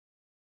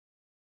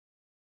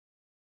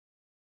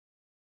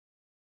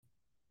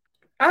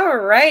All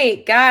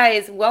right,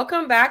 guys,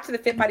 welcome back to the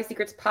Fit Body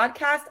Secrets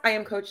podcast. I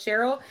am Coach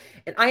Cheryl,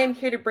 and I am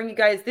here to bring you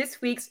guys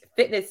this week's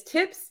fitness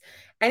tips,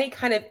 any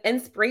kind of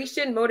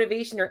inspiration,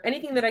 motivation, or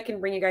anything that I can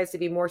bring you guys to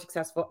be more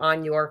successful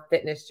on your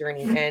fitness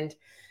journey. And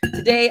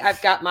today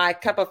I've got my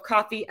cup of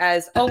coffee,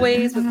 as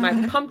always, with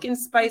my pumpkin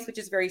spice, which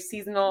is very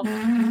seasonal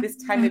this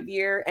time of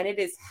year. And it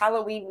is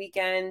Halloween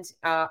weekend.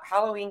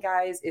 Halloween,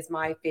 guys, is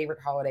my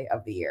favorite holiday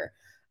of the year.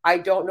 I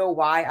don't know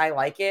why I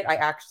like it. I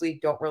actually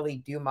don't really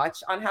do much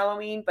on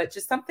Halloween, but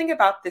just something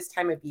about this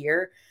time of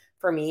year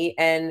for me.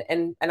 And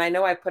I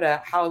know I put a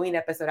Halloween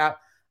episode out.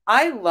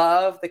 I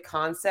love the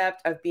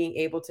concept of being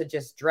able to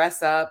just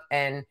dress up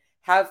and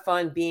have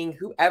fun being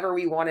whoever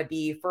we want to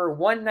be for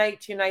one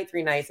night, 2 nights,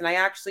 3 nights. And I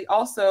actually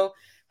also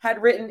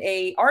had written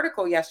a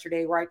article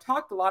yesterday where I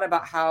talked a lot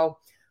about how,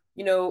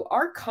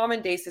 our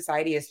common day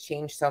society has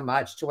changed so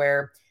much to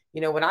where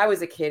when I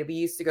was a kid, we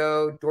used to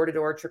go door to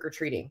door trick or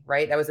treating,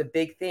 right? That was a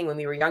big thing when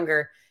we were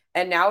younger.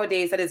 And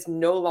nowadays, that is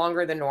no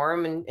longer the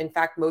norm. And in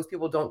fact, most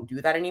people don't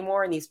do that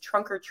anymore. And these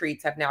trunk or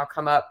treats have now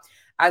come up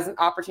as an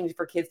opportunity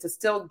for kids to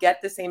still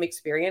get the same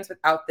experience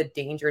without the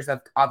dangers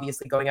of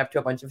obviously going up to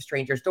a bunch of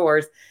strangers'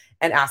 doors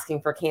and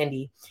asking for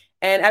candy.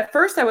 And at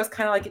first, I was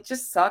kind of like, it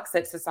just sucks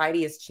that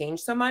society has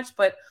changed so much.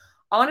 But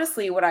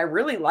honestly, what I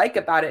really like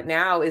about it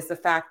now is the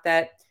fact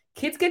that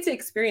kids get to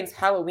experience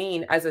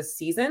Halloween as a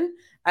season,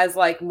 as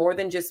like more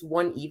than just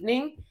one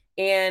evening.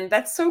 And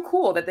that's so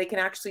cool that they can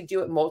actually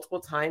do it multiple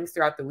times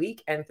throughout the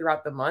week and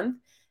throughout the month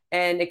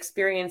and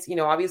experience,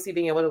 obviously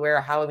being able to wear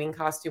a Halloween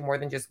costume more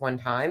than just one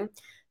time,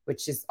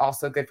 which is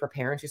also good for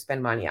parents who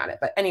spend money on it.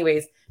 But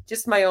anyways,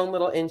 just my own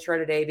little intro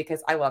today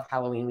because I love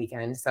Halloween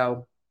weekend.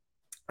 So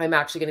I'm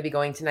actually going to be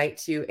going tonight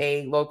to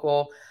a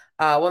local,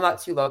 well, not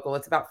too local.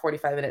 It's about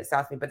 45 minutes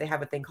south of me, but they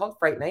have a thing called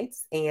Fright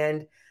Nights.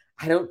 And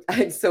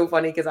it's so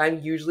funny because I'm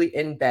usually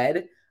in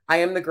bed. I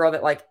am the girl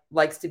that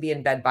likes to be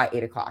in bed by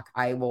 8 o'clock.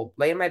 I will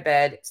lay in my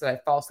bed so that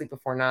I fall asleep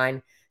before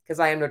 9 because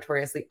I am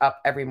notoriously up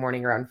every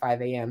morning around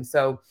 5 a.m.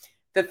 So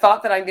the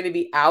thought that I'm going to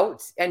be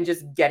out and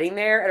just getting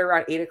there at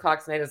around 8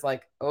 o'clock tonight is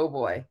like, oh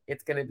boy,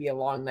 it's going to be a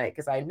long night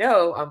because I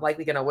know I'm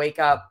likely going to wake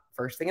up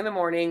first thing in the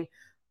morning,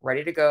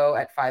 ready to go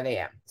at 5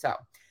 a.m. So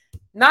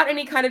not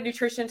any kind of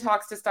nutrition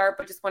talks to start,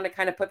 but just want to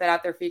kind of put that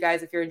out there for you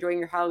guys. If you're enjoying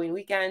your Halloween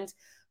weekend,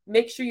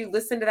 make sure you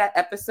listen to that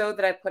episode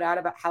that I put out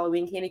about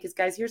Halloween candy. Because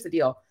guys, here's the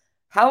deal.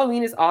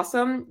 Halloween is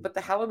awesome, but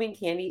the Halloween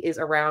candy is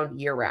around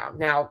year round.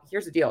 Now,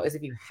 here's the deal is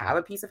if you have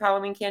a piece of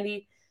Halloween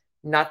candy,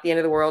 not the end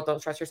of the world. Don't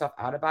stress yourself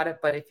out about it.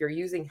 But if you're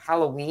using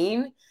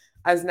Halloween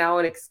as now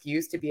an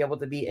excuse to be able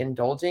to be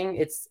indulging,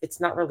 it's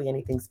not really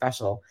anything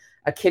special.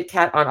 A Kit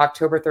Kat on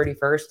October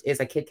 31st is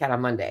a Kit Kat on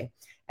Monday.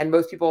 And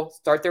most people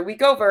start their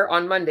week over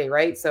on Monday,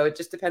 right? So it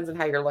just depends on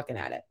how you're looking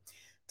at it.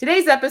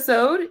 Today's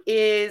episode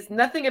is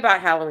nothing about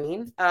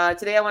Halloween.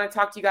 Today, I want to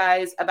talk to you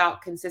guys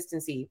about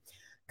consistency.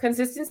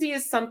 Consistency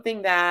is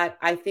something that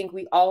I think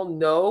we all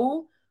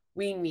know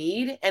we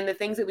need. And the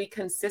things that we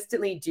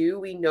consistently do,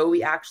 we know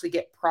we actually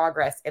get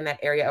progress in that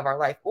area of our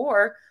life.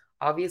 Or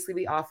obviously,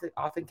 we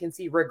often can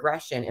see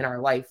regression in our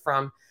life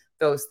from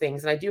those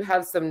things. And I do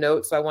have some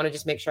notes, so I want to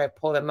just make sure I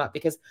pull them up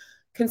because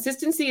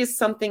consistency is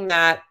something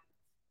that,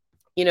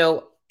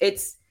 it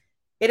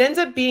ends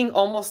up being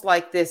almost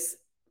like this,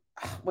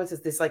 what's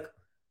this like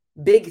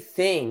big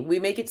thing. We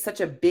make it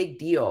such a big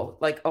deal.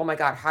 Like, oh my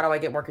God, how do I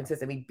get more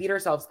consistent? We beat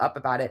ourselves up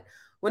about it.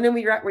 When in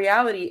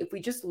reality, if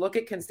we just look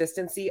at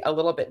consistency a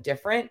little bit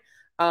different,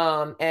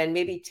 and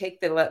maybe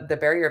take the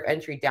barrier of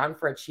entry down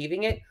for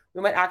achieving it,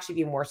 we might actually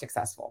be more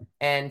successful.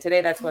 And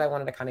today, that's what I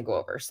wanted to kind of go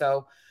over.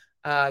 So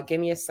give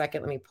me a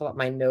second. Let me pull up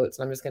my notes.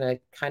 I'm just going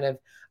to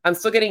I'm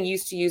still getting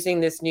used to using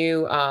this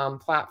new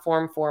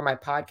platform for my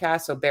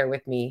podcast. So bear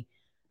with me.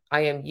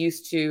 I am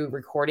used to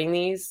recording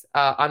these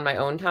on my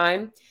own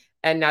time.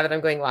 And now that I'm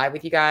going live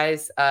with you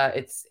guys,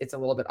 it's a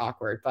little bit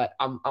awkward, but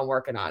I'm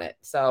working on it.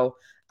 So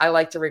I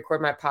like to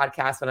record my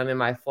podcast when I'm in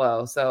my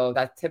flow. So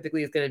that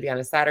typically is going to be on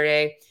a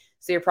Saturday.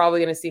 So you're probably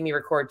going to see me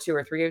record 2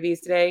 or 3 of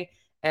these today.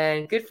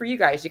 And good for you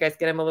guys. You guys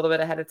get them a little bit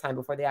ahead of time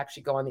before they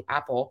actually go on the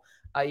Apple.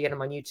 You get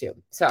them on YouTube.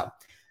 So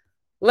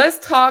let's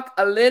talk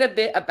a little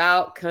bit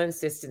about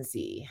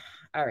consistency.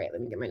 All right,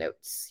 let me get my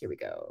notes. Here we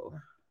go.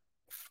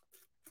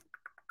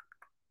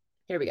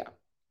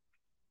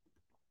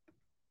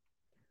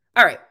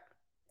 All right.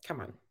 Come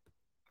on,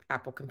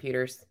 Apple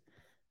computers.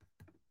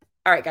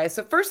 All right, guys.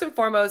 So first and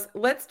foremost,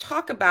 let's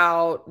talk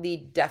about the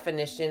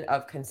definition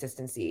of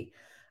consistency.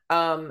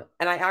 And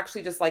I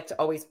actually just like to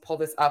always pull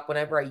this up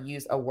whenever I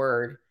use a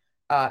word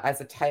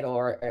as a title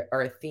or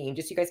a theme,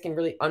 just so you guys can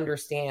really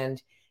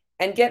understand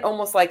and get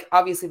almost like,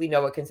 obviously we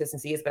know what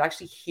consistency is, but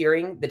actually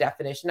hearing the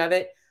definition of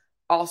it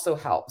also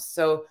helps.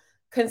 So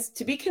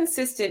to be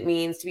consistent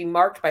means to be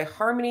marked by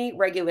harmony,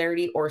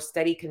 regularity, or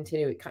steady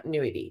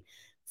continuity,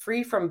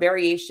 free from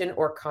variation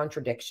or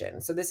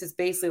contradiction. So this is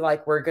basically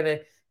like we're going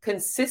to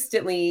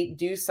consistently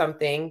do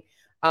something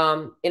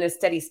in a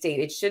steady state.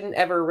 It shouldn't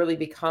ever really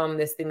become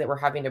this thing that we're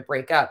having to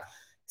break up.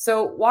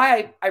 So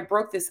why I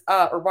broke this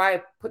up, or why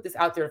I put this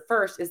out there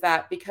first, is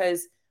that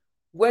because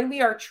when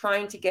we are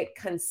trying to get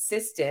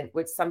consistent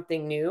with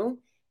something new,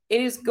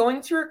 it is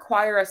going to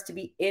require us to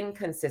be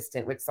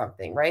inconsistent with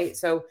something, right?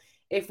 So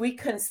if we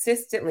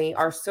consistently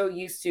are so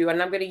used to,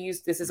 and I'm going to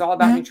use, this is all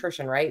about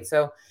nutrition, right?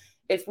 So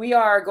if we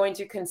are going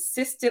to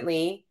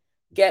consistently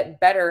get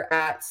better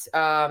at,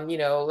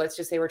 let's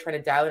just say we're trying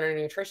to dial in our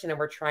nutrition and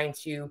we're trying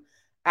to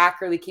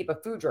accurately keep a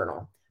food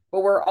journal,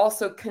 but we're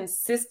also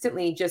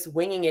consistently just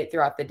winging it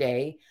throughout the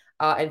day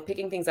and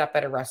picking things up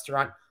at a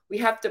restaurant. We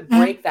have to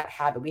break that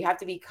habit. We have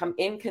to become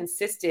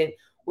inconsistent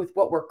with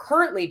what we're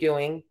currently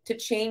doing to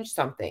change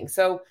something.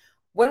 So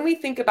when we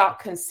think about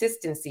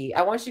consistency,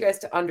 I want you guys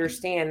to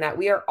understand that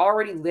we are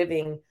already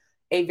living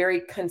a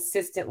very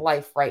consistent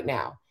life right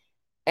now.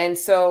 And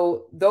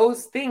so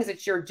those things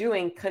that you're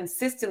doing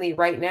consistently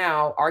right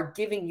now are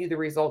giving you the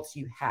results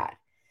you had.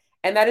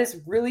 And that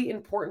is really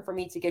important for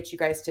me to get you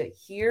guys to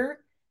hear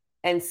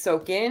and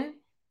soak in,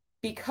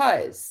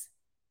 because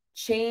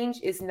change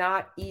is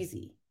not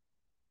easy.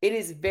 It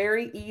is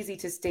very easy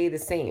to stay the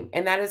same.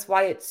 And that is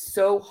why it's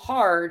so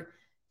hard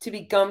to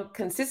become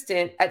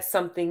consistent at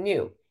something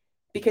new,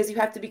 because you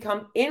have to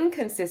become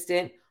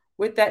inconsistent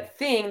with that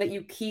thing that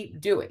you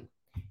keep doing.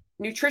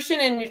 Nutrition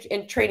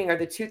and training are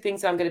the two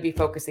things I'm going to be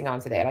focusing on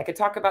today. And I could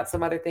talk about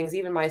some other things,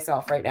 even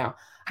myself right now.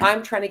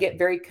 I'm trying to get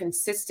very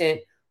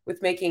consistent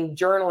with making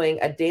journaling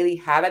a daily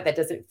habit that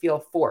doesn't feel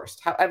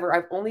forced. However,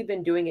 I've only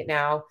been doing it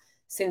now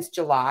since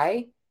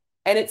July,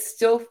 and it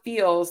still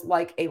feels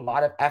like a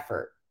lot of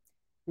effort.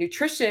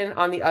 Nutrition,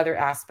 on the other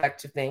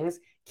aspect of things,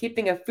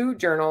 keeping a food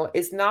journal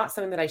is not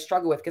something that I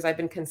struggle with, because I've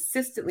been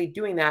consistently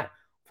doing that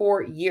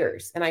for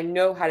years. And I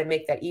know how to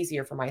make that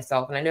easier for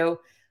myself. And I know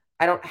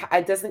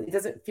it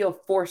doesn't feel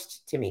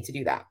forced to me to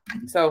do that.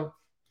 So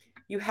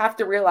you have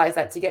to realize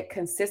that to get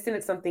consistent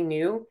at something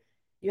new,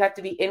 you have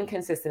to be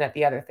inconsistent at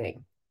the other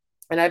thing.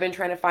 And I've been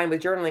trying to find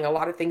with journaling a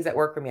lot of things that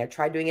work for me. I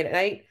tried doing it at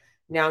night.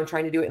 Now I'm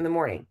trying to do it in the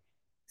morning.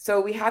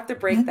 So we have to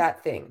break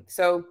that thing.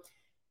 So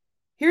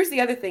here's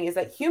the other thing, is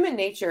that human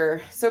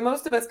nature. So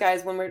most of us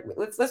guys, when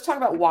let's talk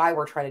about why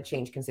we're trying to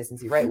change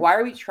consistency, right? Why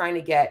are we trying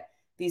to get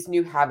these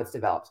new habits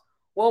developed?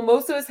 Well,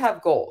 most of us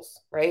have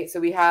goals, right? So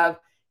we have,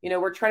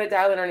 we're trying to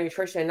dial in our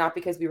nutrition, not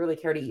because we really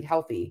care to eat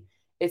healthy.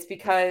 It's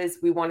because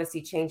we want to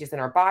see changes in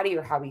our body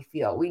or how we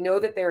feel. We know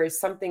that there is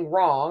something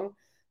wrong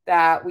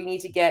that we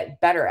need to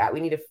get better at. We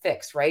need to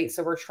fix, right?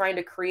 So we're trying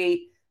to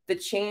create the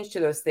change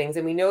to those things.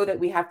 And we know that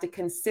we have to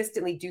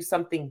consistently do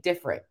something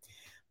different.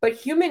 But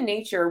human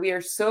nature, we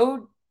are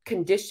so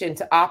conditioned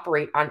to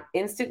operate on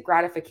instant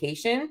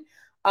gratification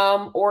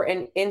or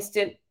an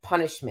instant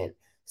punishment.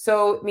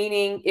 So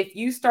meaning if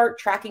you start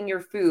tracking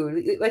your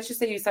food, let's just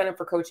say you sign up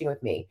for coaching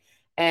with me,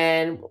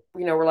 and,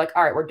 we're like,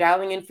 all right, we're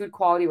dialing in food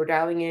quality. We're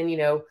dialing in,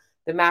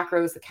 the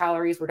macros, the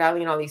calories, we're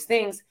dialing in all these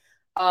things.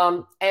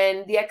 And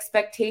the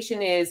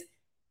expectation is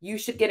you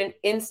should get an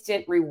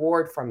instant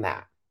reward from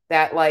that.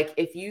 That, like,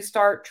 if you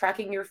start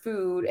tracking your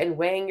food and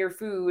weighing your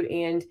food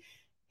and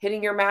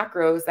hitting your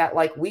macros, that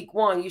like week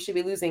 1, you should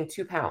be losing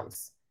 2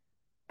 pounds.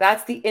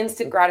 That's the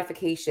instant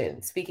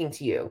gratification speaking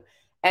to you.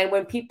 And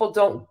when people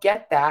don't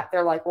get that,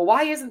 they're like, well,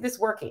 why isn't this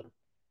working?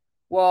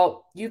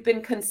 Well, you've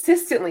been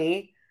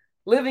consistently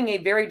living a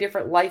very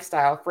different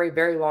lifestyle for a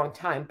very long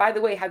time. By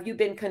the way, have you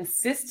been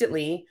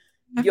consistently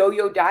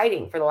yo-yo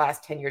dieting for the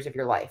last 10 years of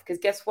your life? Because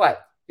guess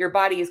what? Your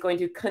body is going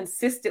to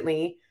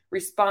consistently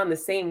respond the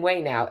same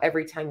way now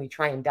every time you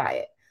try and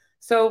diet.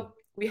 So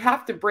we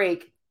have to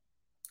break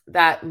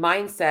that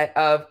mindset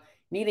of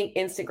needing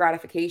instant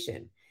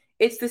gratification.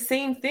 It's the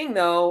same thing,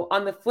 though,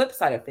 on the flip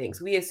side of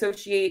things. We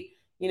associate,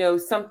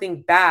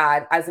 something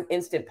bad as an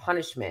instant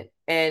punishment.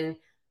 And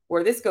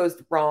where this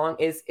goes wrong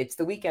is it's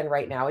the weekend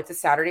right now. It's a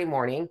Saturday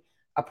morning.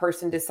 A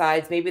person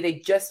decides maybe they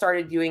just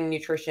started doing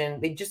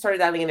nutrition. They just started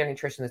dialing in their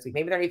nutrition this week.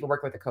 Maybe they're not even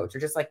working with a coach.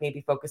 They're just like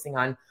maybe focusing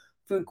on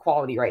food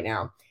quality right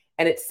now.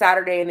 And it's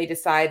Saturday and they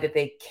decide that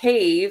they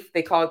cave.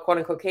 They call it quote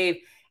unquote cave.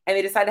 And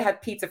they decide to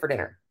have pizza for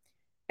dinner.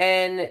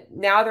 And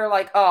now they're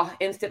like, oh,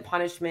 instant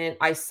punishment.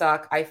 I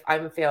suck.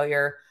 I'm a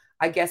failure.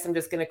 I guess I'm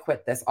just going to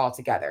quit this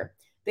altogether.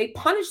 They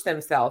punish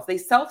themselves. They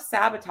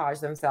self-sabotage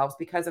themselves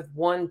because of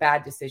one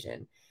bad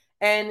decision.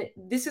 And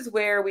this is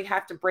where we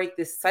have to break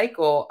this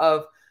cycle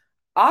of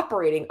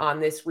operating on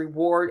this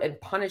reward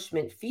and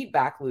punishment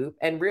feedback loop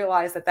and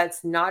realize that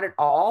that's not at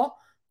all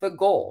the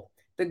goal.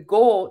 The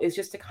goal is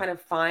just to kind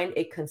of find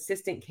a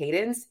consistent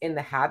cadence in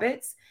the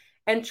habits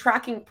and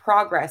tracking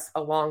progress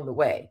along the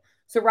way.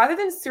 So rather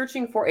than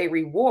searching for a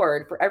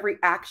reward for every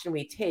action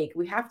we take,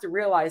 we have to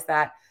realize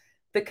that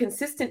the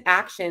consistent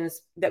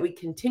actions that we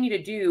continue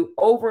to do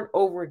over and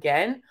over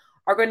again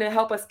are going to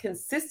help us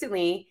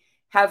consistently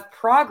have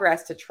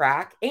progress to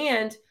track.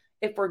 And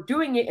if we're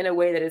doing it in a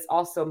way that is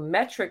also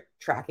metric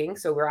tracking,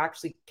 so we're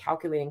actually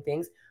calculating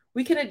things,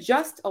 we can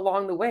adjust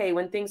along the way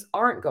when things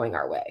aren't going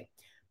our way.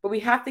 But we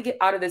have to get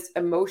out of this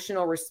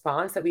emotional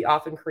response that we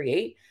often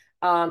create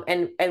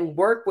and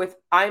work with,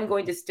 I'm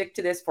going to stick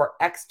to this for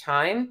X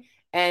time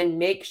and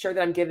make sure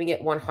that I'm giving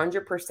it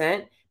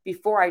 100%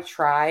 before I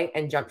try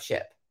and jump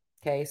ship.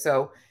 Okay.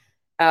 So,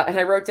 and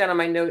I wrote down on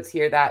my notes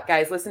here that,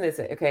 guys, listen to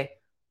this. Okay.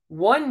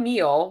 One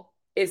meal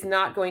is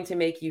not going to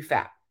make you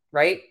fat,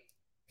 right?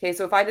 Okay,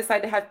 so if I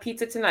decide to have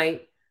pizza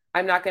tonight,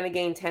 I'm not going to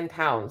gain 10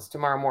 pounds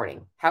tomorrow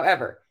morning.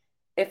 However,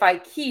 if I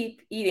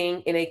keep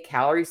eating in a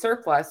calorie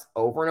surplus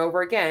over and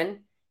over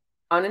again,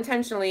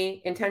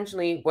 unintentionally,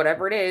 intentionally,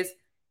 whatever it is,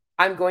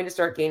 I'm going to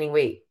start gaining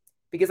weight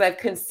because I've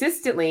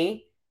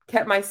consistently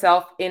kept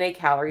myself in a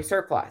calorie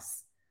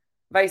surplus.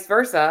 Vice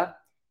versa,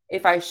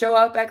 if I show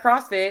up at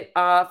CrossFit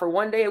for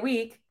 1 day a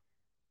week,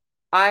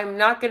 I'm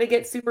not going to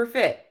get super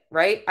fit,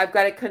 right? I've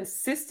got to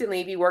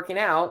consistently be working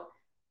out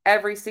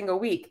every single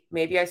week.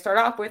 Maybe I start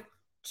off with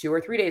 2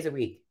 or 3 days a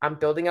week. I'm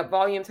building up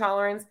volume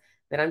tolerance.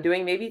 Then I'm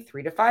doing maybe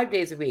 3 to 5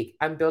 days a week.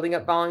 I'm building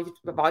up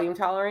volume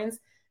tolerance.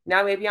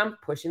 Now maybe I'm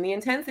pushing the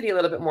intensity a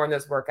little bit more in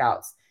those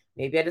workouts.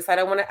 Maybe I decide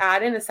I want to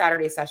add in a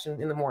Saturday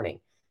session in the morning.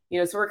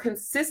 So we're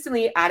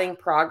consistently adding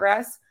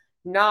progress,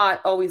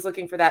 not always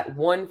looking for that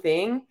one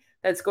thing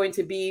that's going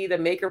to be the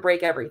make or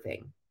break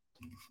everything.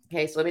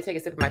 Okay, so let me take a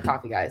sip of my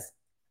coffee, guys.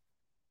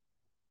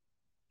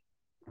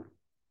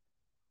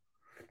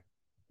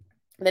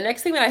 The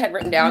next thing that I had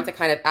written down to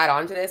kind of add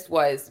on to this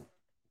was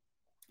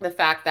the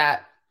fact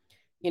that,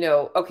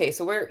 okay,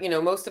 so we're,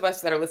 most of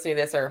us that are listening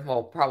to this are,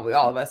 well, probably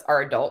all of us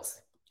are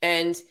adults.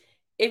 And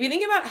if you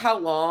think about how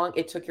long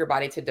it took your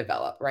body to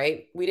develop,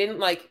 right? We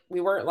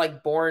weren't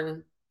like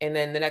born and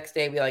then the next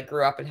day we like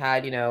grew up and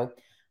had,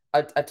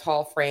 a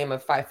tall frame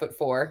of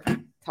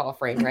 5'4", tall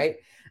frame, right?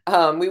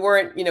 We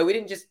weren't, we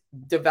didn't just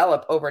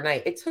develop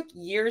overnight. It took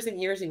years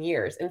and years and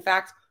years. In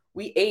fact,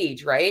 we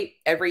age, right?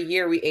 Every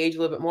year we age a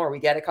little bit more. We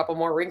get a couple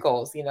more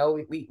wrinkles,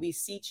 we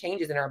see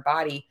changes in our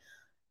body.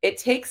 It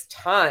takes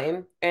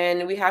time,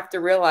 and we have to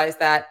realize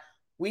that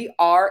we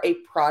are a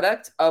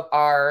product of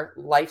our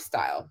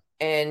lifestyle,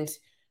 and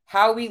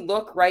how we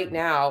look right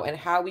now and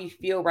how we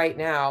feel right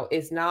now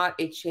is not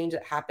a change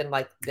that happened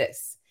like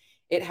this.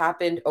 It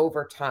happened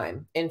over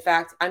time. In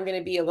fact, I'm going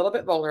to be a little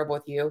bit vulnerable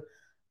with you.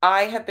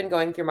 I have been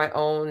going through my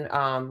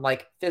own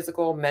like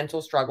physical,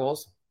 mental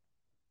struggles.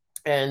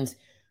 And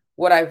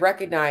what I've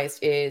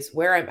recognized is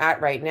where I'm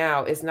at right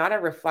now is not a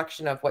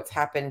reflection of what's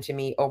happened to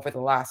me over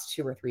the last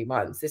 2 or 3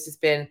 months. This has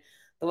been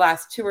the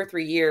last 2 or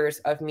 3 years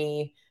of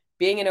me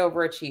being an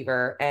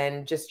overachiever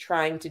and just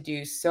trying to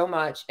do so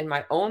much in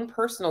my own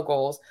personal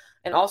goals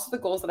and also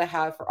the goals that I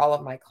have for all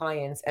of my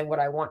clients and what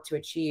I want to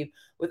achieve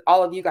with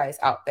all of you guys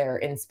out there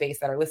in space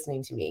that are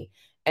listening to me.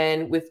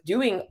 And with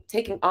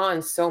taking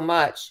on so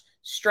much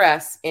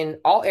stress in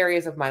all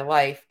areas of my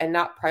life and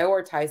not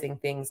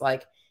prioritizing things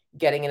like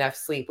getting enough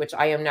sleep, which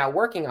I am now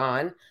working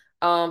on,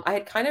 I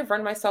had kind of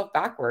run myself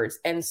backwards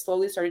and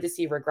slowly started to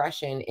see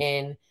regression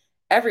in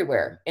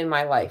everywhere in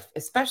my life,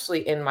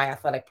 especially in my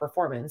athletic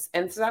performance.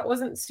 And so that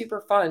wasn't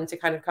super fun to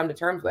kind of come to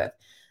terms with,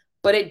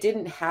 but it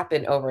didn't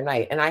happen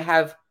overnight. And I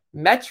have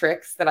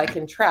metrics that I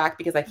can track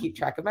because I keep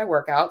track of my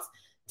workouts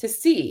to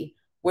see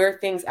where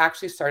things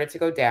actually started to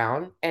go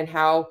down and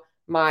how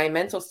my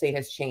mental state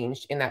has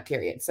changed in that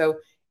period. So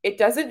it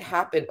doesn't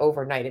happen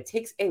overnight. It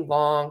takes a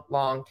long,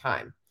 long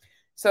time.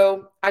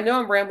 So I know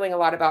I'm rambling a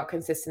lot about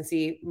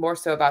consistency, more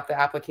so about the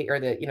application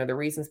or the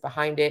reasons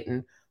behind it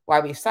and why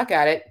we suck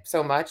at it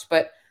so much.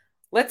 But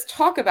let's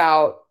talk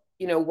about,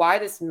 why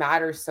this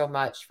matters so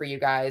much for you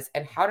guys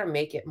and how to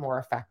make it more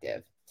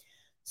effective.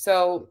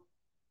 So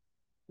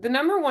the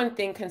number one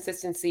thing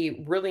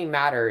consistency really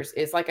matters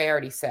is, like I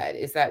already said,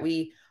 is that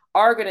we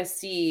are going to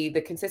see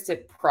the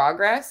consistent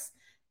progress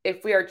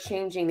if we are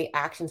changing the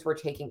actions we're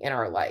taking in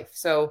our life.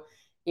 So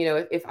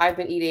if I've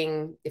been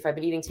eating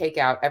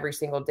takeout every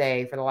single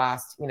day for the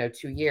last,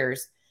 2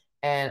 years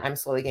and I'm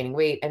slowly gaining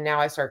weight and now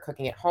I start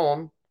cooking at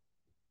home,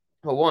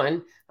 well,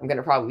 one, I'm going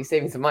to probably be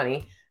saving some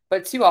money,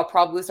 but two, I'll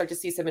probably start to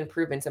see some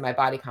improvements in my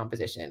body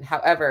composition.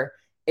 However,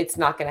 it's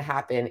not going to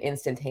happen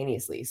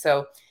instantaneously.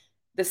 So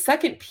the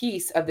second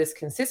piece of this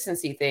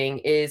consistency thing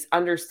is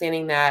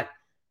understanding that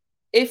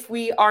if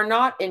we are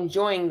not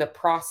enjoying the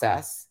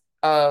process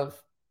of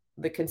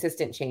the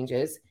consistent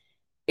changes,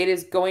 it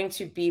is going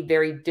to be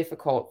very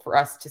difficult for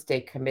us to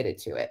stay committed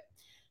to it.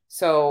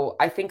 So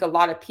I think a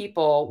lot of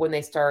people, when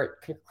they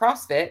start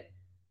CrossFit,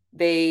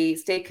 they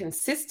stay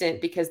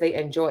consistent because they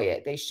enjoy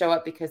it. They show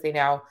up because they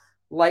now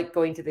like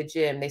going to the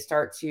gym. They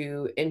start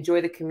to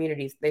enjoy the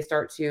communities. They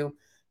start to,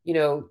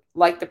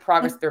 like the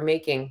progress they're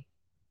making.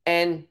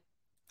 And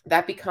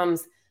that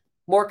becomes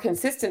more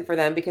consistent for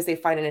them because they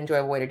find an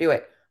enjoyable way to do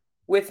it.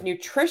 With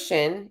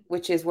nutrition,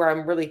 which is where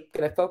I'm really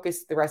going to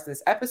focus the rest of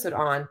this episode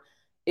on,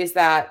 is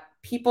that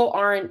people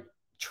aren't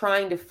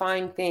trying to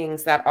find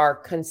things that are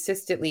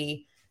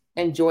consistently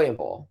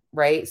enjoyable,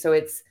 right? So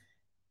it's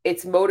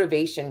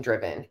motivation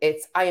driven.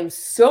 I am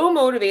so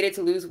motivated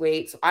to lose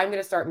weight, so I'm going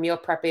to start meal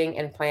prepping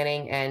and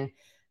planning and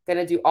going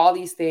to do all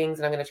these things,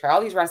 and I'm going to try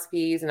all these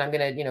recipes, and I'm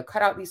going to,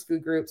 cut out these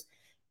food groups.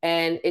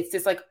 And it's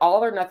this like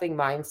all or nothing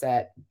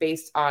mindset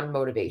based on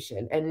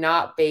motivation and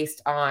not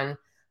based on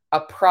a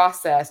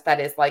process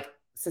that is like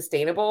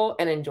sustainable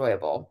and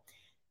enjoyable.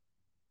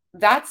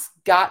 That's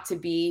got to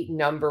be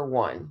number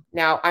one.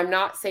 Now, I'm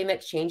not saying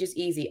that change is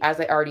easy.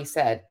 As I already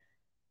said,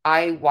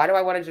 why do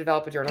I want to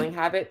develop a journaling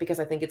habit? Because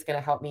I think it's going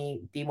to help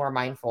me be more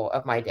mindful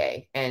of my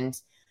day. And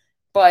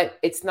but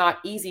it's not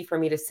easy for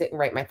me to sit and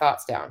write my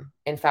thoughts down.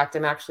 In fact,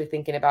 I'm actually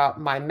thinking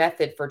about my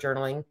method for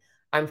journaling.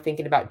 I'm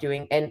thinking about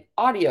doing an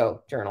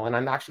audio journal, and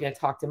I'm actually going to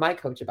talk to my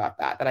coach about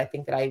that I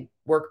think that I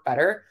work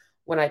better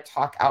when I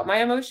talk out my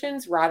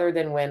emotions rather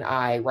than when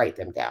I write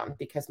them down,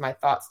 because my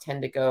thoughts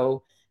tend to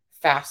go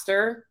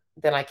faster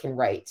than I can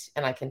write,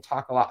 and I can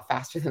talk a lot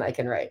faster than I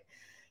can write.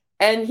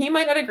 And he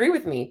might not agree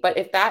with me, but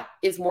if that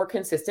is more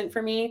consistent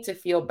for me to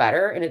feel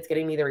better and it's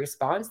getting me the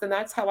response, then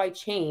that's how I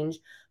change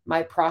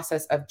my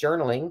process of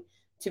journaling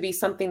to be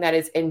something that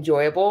is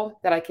enjoyable,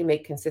 that I can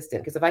make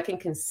consistent. Because if I can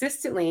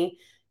consistently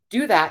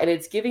do that and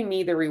it's giving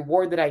me the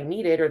reward that I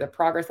needed or the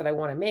progress that I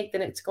want to make,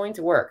 then it's going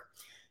to work.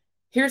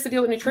 Here's the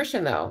deal with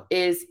nutrition, though,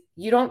 is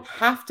you don't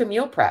have to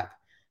meal prep.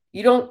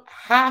 You don't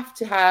have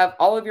to have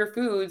all of your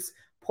foods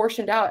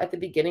portioned out at the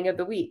beginning of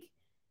the week.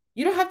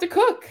 You don't have to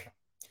cook.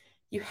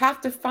 You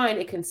have to find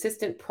a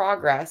consistent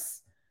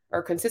progress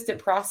or consistent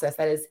process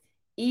that is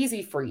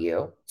easy for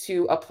you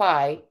to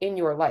apply in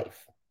your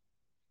life.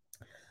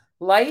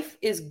 Life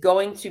is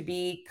going to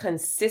be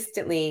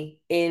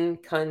consistently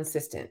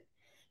inconsistent,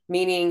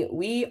 meaning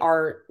we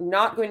are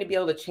not going to be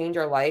able to change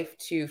our life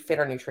to fit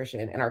our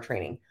nutrition and our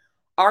training.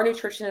 Our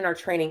nutrition and our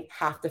training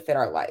have to fit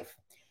our life.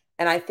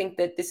 And I think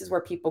that this is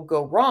where people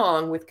go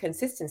wrong with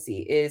consistency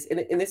is,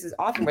 and this is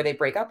often where they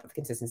break up with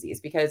consistency, is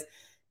because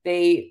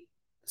they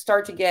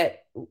start to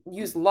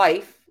use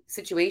life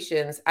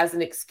situations as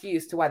an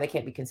excuse to why they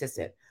can't be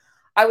consistent.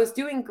 I was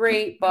doing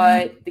great,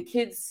 but the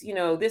kids,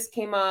 this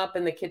came up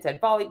and the kids had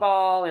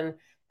volleyball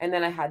and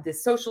then I had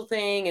this social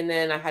thing and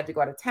then I had to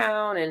go out of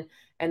town and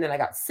then I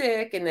got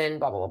sick and then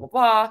blah, blah, blah, blah,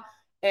 blah.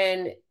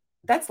 And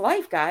that's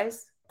life,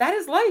 guys. That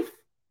is life.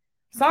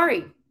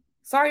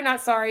 Sorry,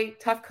 not sorry.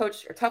 Tough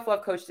coach or tough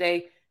love coach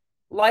today.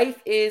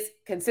 Life is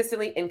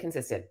consistently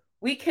inconsistent.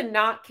 We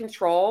cannot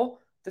control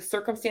the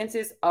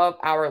circumstances of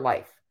our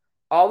life.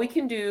 All we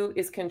can do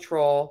is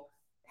control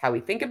how we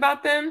think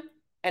about them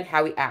and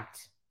how we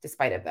act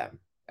despite of them.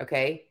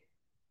 Okay.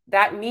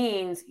 That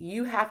means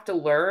you have to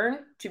learn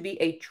to be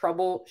a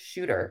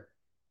troubleshooter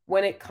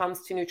when it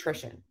comes to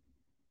nutrition.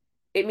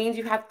 It means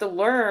you have to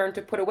learn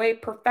to put away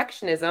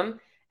perfectionism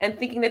and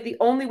thinking that the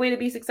only way to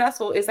be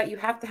successful is that you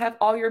have to have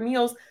all your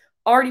meals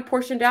already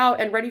portioned out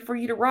and ready for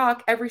you to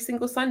rock every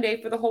single Sunday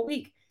for the whole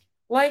week.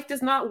 Life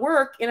does not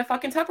work in a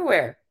fucking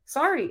Tupperware.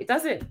 Sorry, it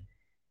doesn't.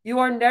 You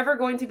are never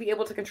going to be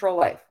able to control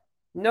life.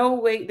 No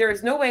way. There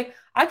is no way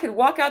I could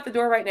walk out the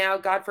door right now,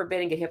 God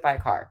forbid, and get hit by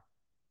a car.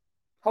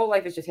 Whole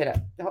life is just hit up.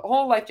 The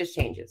whole life just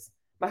changes.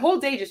 My whole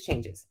day just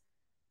changes.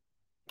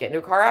 Get into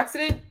a car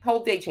accident,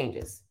 whole day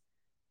changes.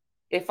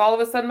 If all of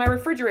a sudden my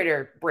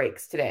refrigerator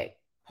breaks today,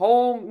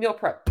 whole meal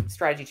prep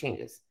strategy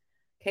changes.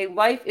 Okay,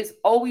 life is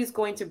always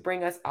going to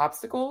bring us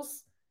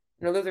obstacles.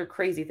 Those are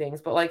crazy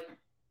things, but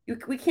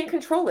we can't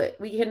control it.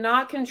 We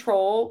cannot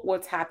control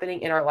what's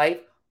happening in our life.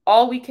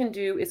 All we can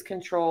do is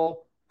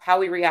control how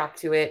we react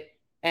to it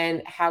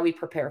and how we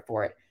prepare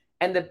for it.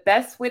 And the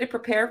best way to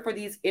prepare for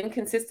these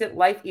inconsistent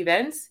life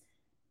events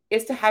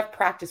is to have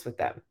practice with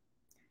them.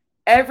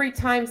 Every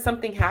time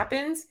something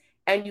happens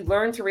and you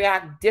learn to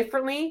react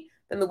differently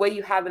than the way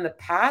you have in the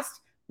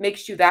past,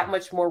 makes you that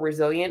much more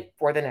resilient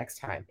for the next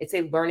time. It's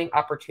a learning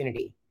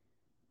opportunity.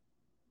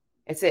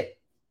 It's it.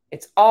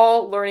 It's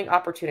all learning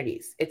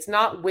opportunities. It's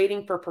not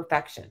waiting for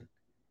perfection.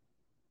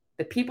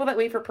 The people that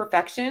wait for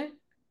perfection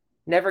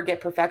never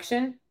get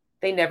perfection.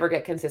 They never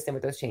get consistent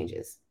with those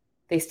changes.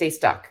 They stay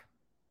stuck.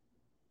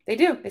 They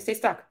do. They stay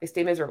stuck. They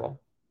stay miserable.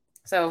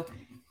 So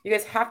you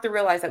guys have to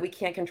realize that we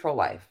can't control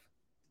life.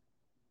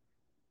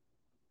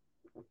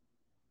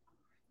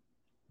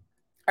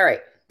 All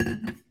right.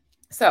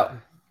 So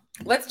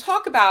let's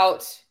talk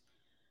about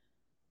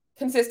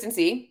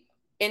consistency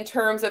in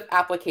terms of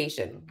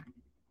application.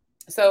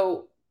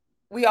 So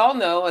we all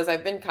know, as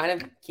I've been kind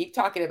of keep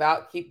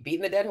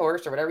beating the dead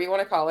horse or whatever you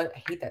want to call it.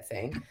 I hate that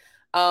saying.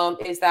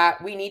 Is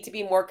that we need to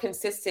be more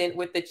consistent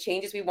with the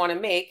changes we want to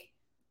make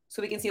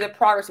so we can see the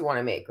progress we want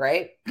to make,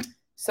 right?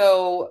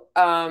 So,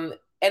 and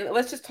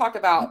let's just talk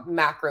about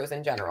macros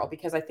in general,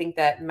 because I think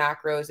that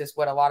macros is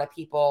what a lot of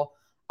people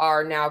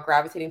are now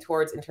gravitating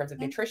towards in terms of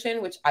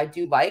nutrition, which I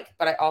do like,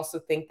 but I also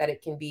think that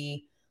it can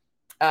be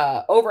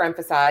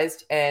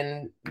overemphasized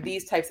and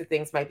these types of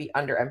things might be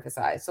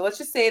underemphasized. So let's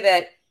just say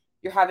that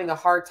you're having a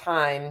hard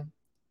time,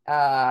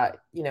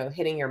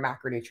 hitting your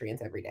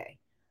macronutrients every day.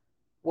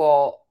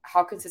 Well,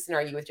 how consistent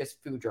are you with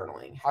just food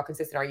journaling? How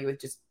consistent are you with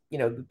just,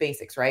 the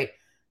basics, right?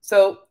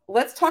 So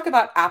let's talk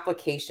about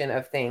application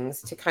of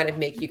things to kind of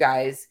make you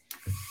guys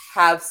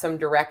have some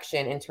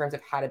direction in terms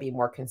of how to be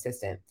more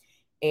consistent.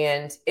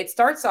 And it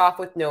starts off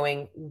with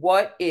knowing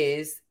what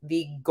is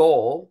the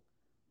goal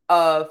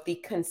of the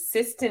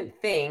consistent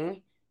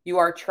thing you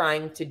are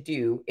trying to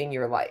do in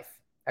your life.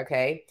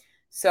 Okay.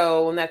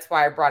 So, and that's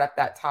why I brought up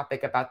that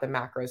topic about the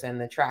macros and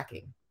the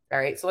tracking. All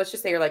right. So let's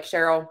just say you're like,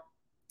 Cheryl,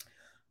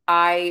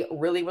 I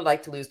really would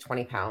like to lose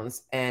 20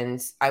 pounds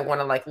and I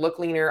want to look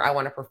leaner. I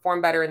want to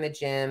perform better in the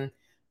gym.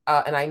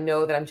 And I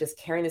know that I'm just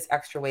carrying this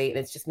extra weight and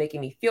it's just making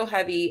me feel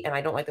heavy and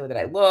I don't like the way that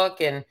I look.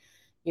 And,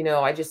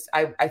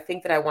 I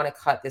think that I want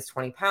to cut this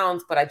 20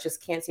 pounds, but I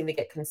just can't seem to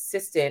get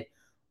consistent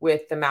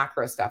with the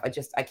macro stuff.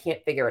 I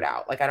can't figure it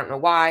out. Like, I don't know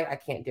why I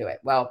can't do it.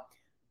 Well,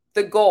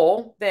 the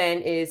goal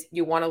then is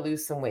you want to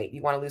lose some weight.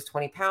 You want to lose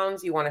 20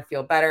 pounds. You want to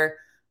feel better.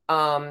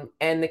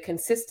 And the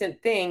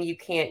consistent thing you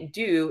can't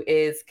do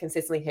is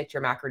consistently hit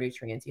your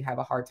macronutrients. You have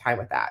a hard time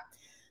with that.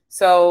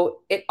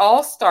 So it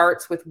all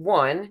starts with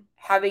one,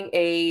 having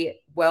a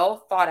well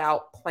thought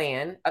out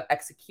plan of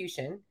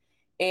execution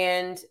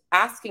and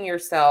asking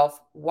yourself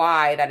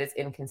why that is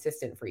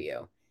inconsistent for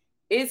you.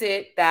 Is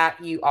it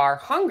that you are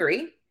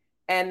hungry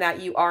and that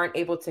you aren't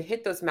able to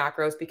hit those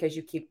macros because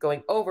you keep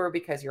going over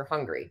because you're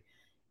hungry?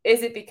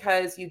 Is it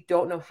because you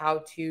don't know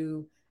how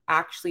to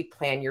actually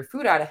plan your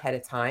food out ahead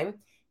of time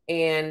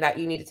and that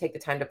you need to take the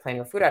time to plan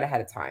your food out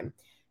ahead of time?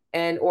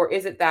 Or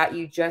is it that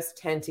you just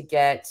tend to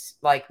get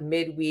like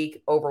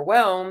midweek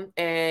overwhelmed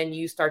and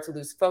you start to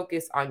lose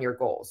focus on your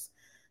goals?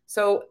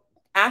 So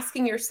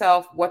asking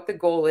yourself what the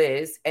goal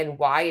is and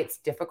why it's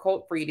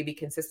difficult for you to be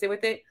consistent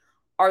with it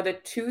are the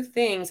two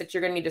things that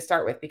you're going to need to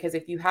start with. Because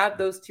if you have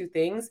those two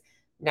things,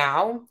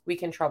 now we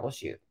can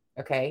troubleshoot.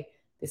 Okay.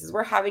 This is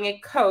where having a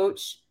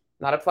coach,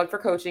 not a plug for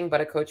coaching,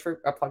 but a plug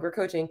for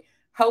coaching,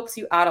 helps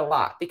you out a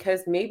lot,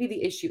 because maybe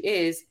the issue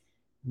is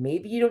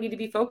maybe you don't need to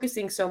be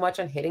focusing so much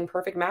on hitting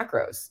perfect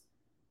macros.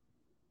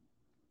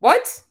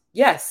 What?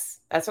 Yes,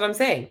 that's what I'm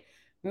saying.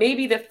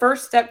 Maybe the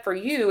first step for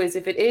you is,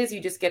 if it is you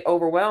just get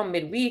overwhelmed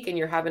midweek and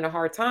you're having a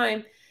hard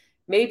time,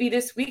 maybe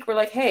this week we're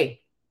like,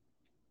 hey,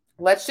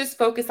 let's just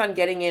focus on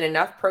getting in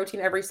enough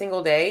protein every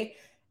single day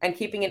and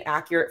keeping an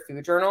accurate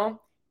food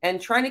journal and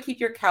trying to keep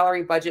your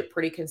calorie budget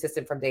pretty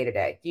consistent from day to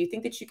day. Do you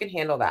think that you can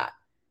handle that?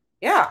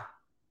 Yeah,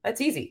 that's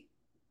easy.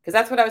 Because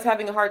that's what I was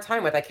having a hard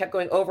time with. I kept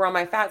going over on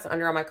my fats and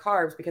under on my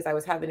carbs because I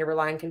was having to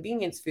rely on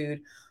convenience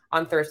food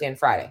on Thursday and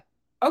Friday.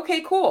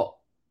 Okay, cool.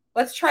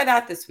 Let's try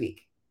that this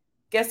week.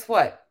 Guess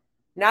what?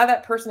 Now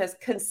that person has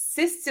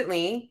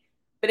consistently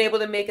been able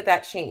to make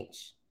that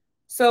change.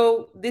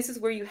 So this is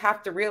where you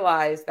have to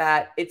realize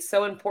that it's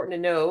so important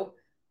to know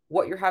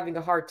what you're having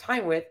a hard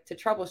time with to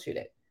troubleshoot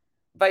it.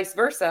 Vice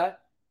versa,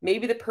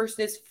 maybe the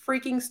person is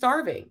freaking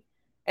starving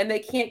and they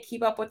can't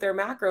keep up with their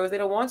macros. They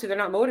don't want to. They're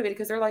not motivated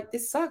because they're like,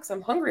 this sucks.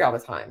 I'm hungry all the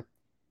time.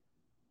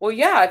 Well,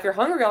 yeah, if you're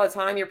hungry all the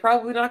time, you're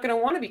probably not going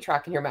to want to be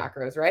tracking your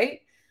macros, right?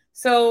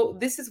 So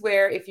this is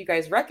where, if you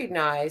guys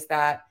recognize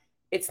that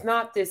it's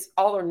not this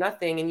all or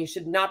nothing and you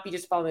should not be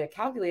just following a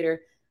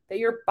calculator, that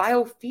your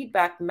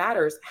biofeedback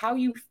matters. How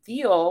you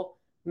feel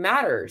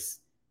matters.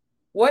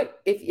 What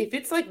if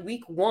it's like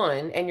week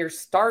 1 and you're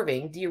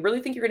starving, do you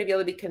really think you're going to be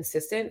able to be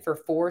consistent for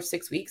 4 or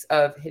 6 weeks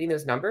of hitting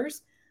those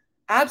numbers?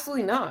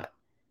 Absolutely not.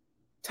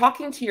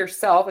 Talking to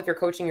yourself, if you're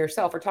coaching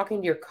yourself, or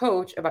talking to your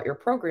coach about your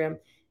program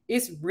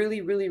is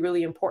really, really,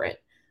 really important.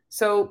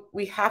 So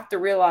we have to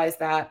realize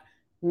that,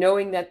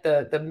 knowing that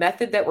the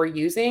method that we're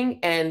using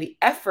and the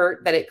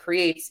effort that it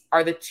creates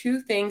are the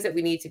two things that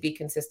we need to be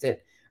consistent,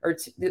 or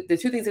the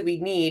two things that we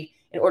need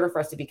in order for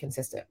us to be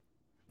consistent.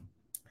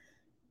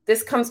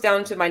 This comes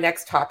down to my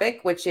next topic,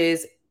 which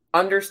is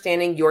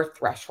understanding your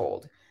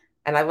threshold.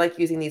 And I like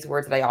using these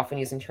words that I often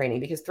use in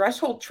training, because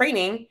threshold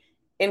training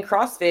in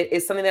CrossFit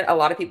is something that a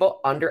lot of people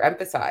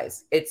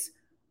underemphasize. It's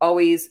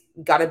always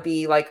got to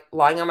be like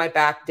lying on my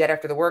back dead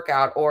after the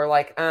workout, or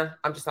like,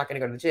 I'm just not going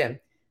to go to the gym.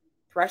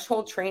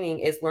 Threshold training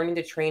is learning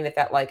to train at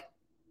that like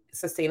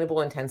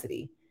sustainable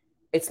intensity.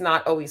 It's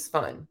not always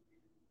fun,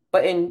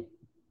 but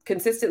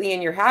consistently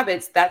in your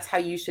habits, that's how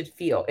you should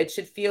feel. It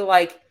should feel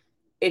like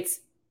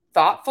it's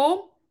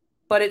thoughtful,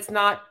 but it's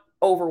not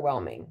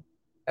overwhelming.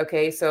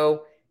 Okay.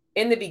 So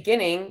in the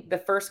beginning, the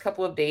first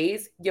couple of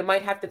days, you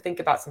might have to think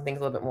about some things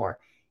a little bit more.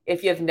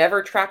 If you've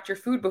never tracked your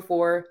food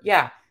before,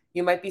 yeah,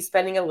 you might be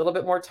spending a little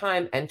bit more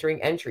time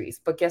entering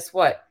entries. But guess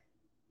what?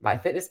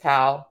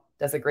 MyFitnessPal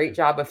does a great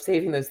job of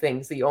saving those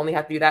things. So you only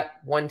have to do that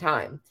one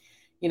time.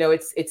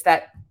 It's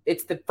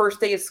the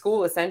first day of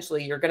school,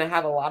 essentially. You're going to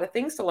have a lot of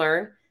things to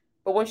learn,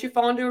 but once you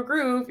fall into a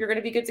groove, you're going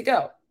to be good to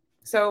go.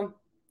 So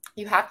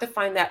you have to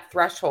find that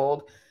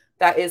threshold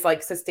that is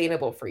like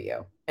sustainable for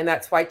you. And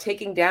that's why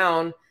taking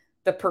down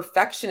the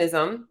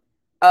perfectionism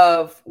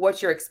of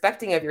what you're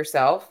expecting of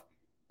yourself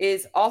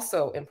is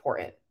also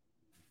important.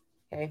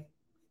 Okay.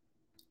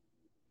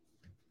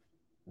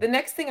 The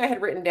next thing I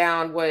had written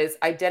down was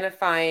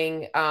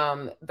identifying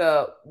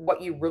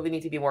what you really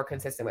need to be more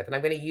consistent with. And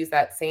I'm going to use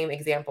that same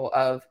example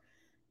of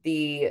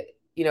the,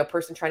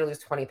 person trying to lose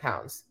 20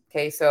 pounds.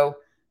 Okay. So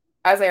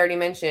as I already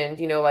mentioned,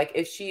 like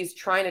if she's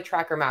trying to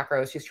track her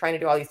macros, she's trying to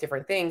do all these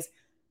different things,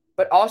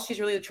 but all she's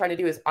really trying to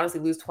do is honestly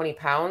lose 20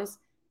 pounds.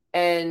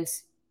 And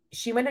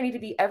she might not need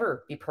to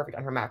ever be perfect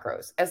on her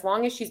macros. As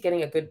long as she's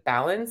getting a good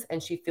balance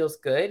and she feels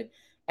good,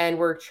 and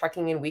we're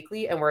checking in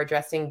weekly and we're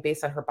addressing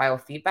based on her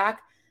biofeedback,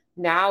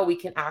 now we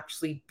can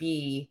actually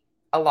be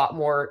a lot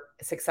more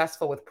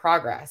successful with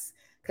progress.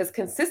 Because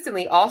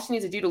consistently, all she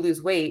needs to do to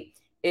lose weight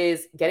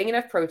is getting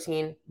enough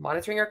protein,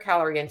 monitoring her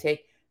calorie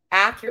intake,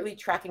 accurately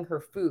tracking her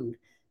food.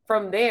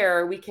 From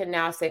there, we can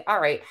now say,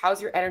 all right,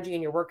 how's your energy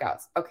in your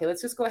workouts? Okay,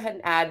 let's just go ahead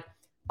and add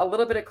a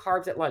little bit of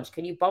carbs at lunch?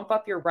 Can you bump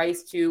up your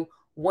rice to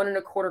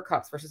 1.25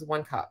 cups versus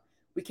 1 cup?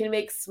 We can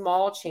make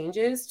small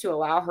changes to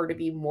allow her to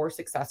be more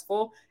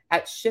successful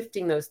at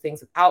shifting those things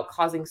without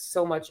causing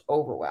so much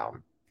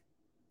overwhelm.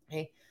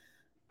 Okay.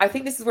 I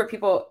think this is where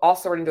people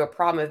also run into a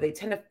problem. They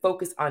tend to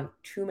focus on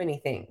too many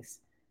things.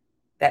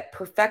 That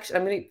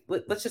perfection,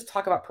 let's just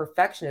talk about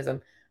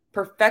perfectionism.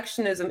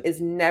 Perfectionism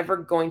is never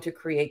going to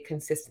create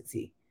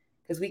consistency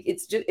because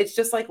it's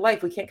just like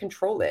life. We can't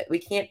control it. We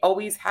can't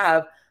always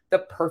have the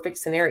perfect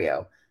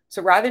scenario.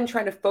 So rather than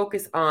trying to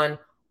focus on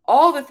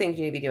all the things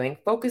you need to be doing,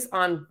 focus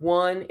on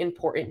one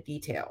important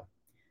detail.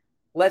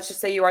 Let's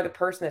just say you are the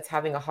person that's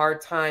having a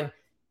hard time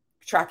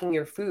tracking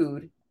your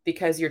food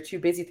because you're too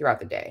busy throughout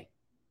the day.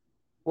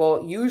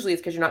 Well, usually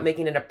it's because you're not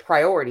making it a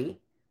priority.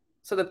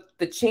 So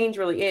the change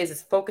really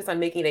is focus on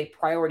making it a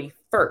priority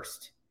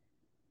first.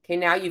 Okay,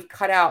 now you've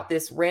cut out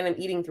this random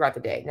eating throughout the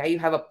day. Now you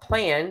have a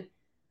plan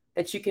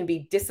that you can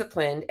be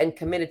disciplined and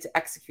committed to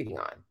executing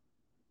on.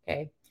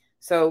 Okay,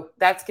 so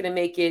that's going to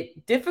make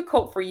it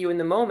difficult for you in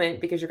the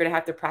moment because you're going to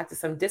have to practice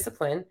some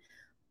discipline,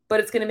 but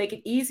it's going to make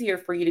it easier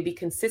for you to be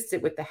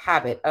consistent with the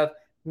habit of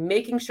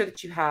making sure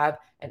that you have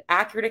an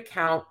accurate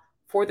account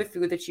for the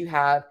food that you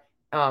have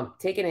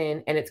taken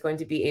in, and it's going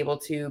to be able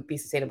to be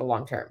sustainable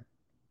long term.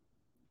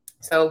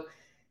 So,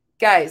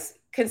 guys,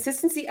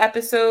 consistency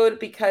episode,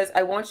 because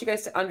I want you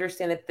guys to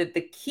understand that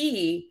the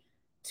key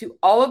to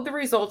all of the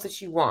results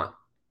that you want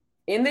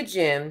in the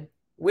gym,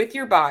 with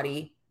your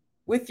body,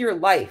 with your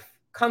life,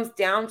 comes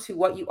down to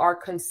what you are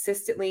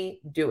consistently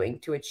doing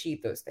to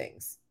achieve those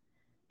things.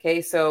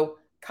 Okay, so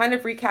kind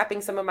of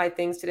recapping some of my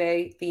themes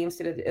today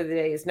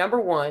is number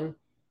one,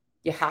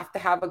 you have to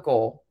have a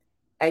goal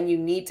and you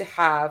need to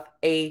have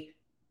a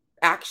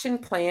action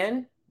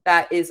plan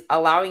that is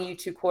allowing you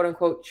to quote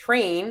unquote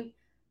train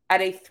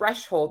at a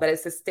threshold that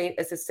is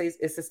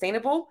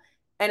sustainable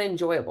and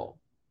enjoyable.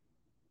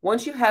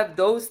 Once you have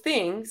those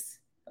things,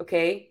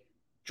 okay,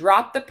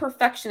 drop the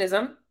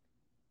perfectionism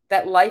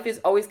that life is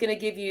always going to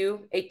give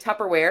you a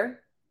Tupperware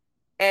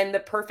and the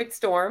perfect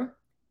storm,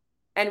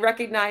 and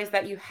recognize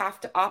that you have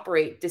to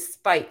operate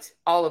despite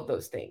all of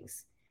those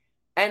things.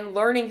 And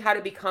learning how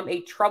to become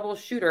a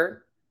troubleshooter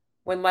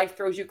when life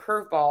throws you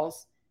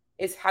curveballs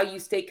is how you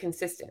stay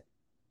consistent.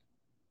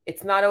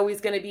 It's not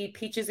always going to be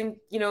peaches and,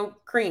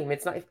 cream.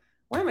 It's not.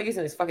 Why am I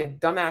using these fucking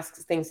dumbass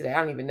things today? I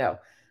don't even know.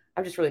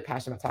 I'm just really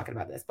passionate about talking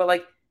about this.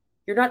 But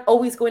you're not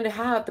always going to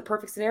have the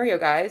perfect scenario,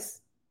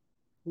 guys.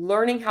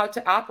 Learning how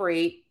to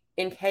operate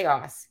in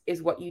chaos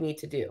is what you need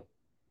to do.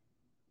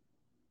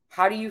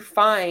 How do you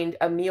find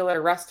a meal at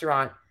a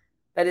restaurant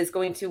that is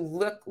going to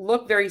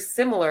look very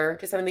similar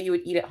to something that you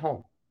would eat at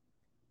home?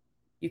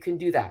 You can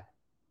do that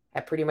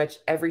at pretty much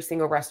every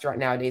single restaurant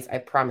nowadays, I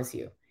promise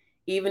you.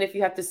 Even if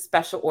you have to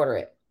special order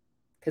it.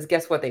 Because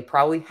guess what? They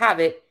probably have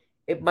it.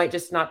 It might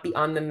just not be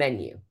on the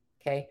menu.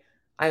 Okay.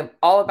 I am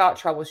all about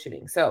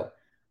troubleshooting. So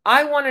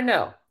I want to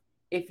know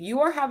if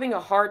you are having a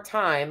hard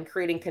time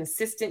creating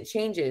consistent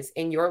changes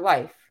in your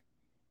life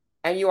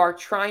and you are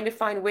trying to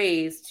find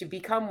ways to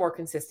become more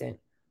consistent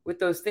with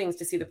those things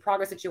to see the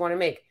progress that you want to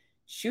make,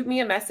 shoot me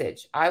a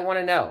message. I want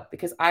to know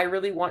because I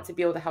really want to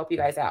be able to help you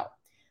guys out.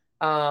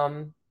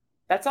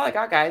 That's all I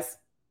got, guys.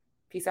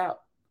 Peace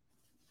out.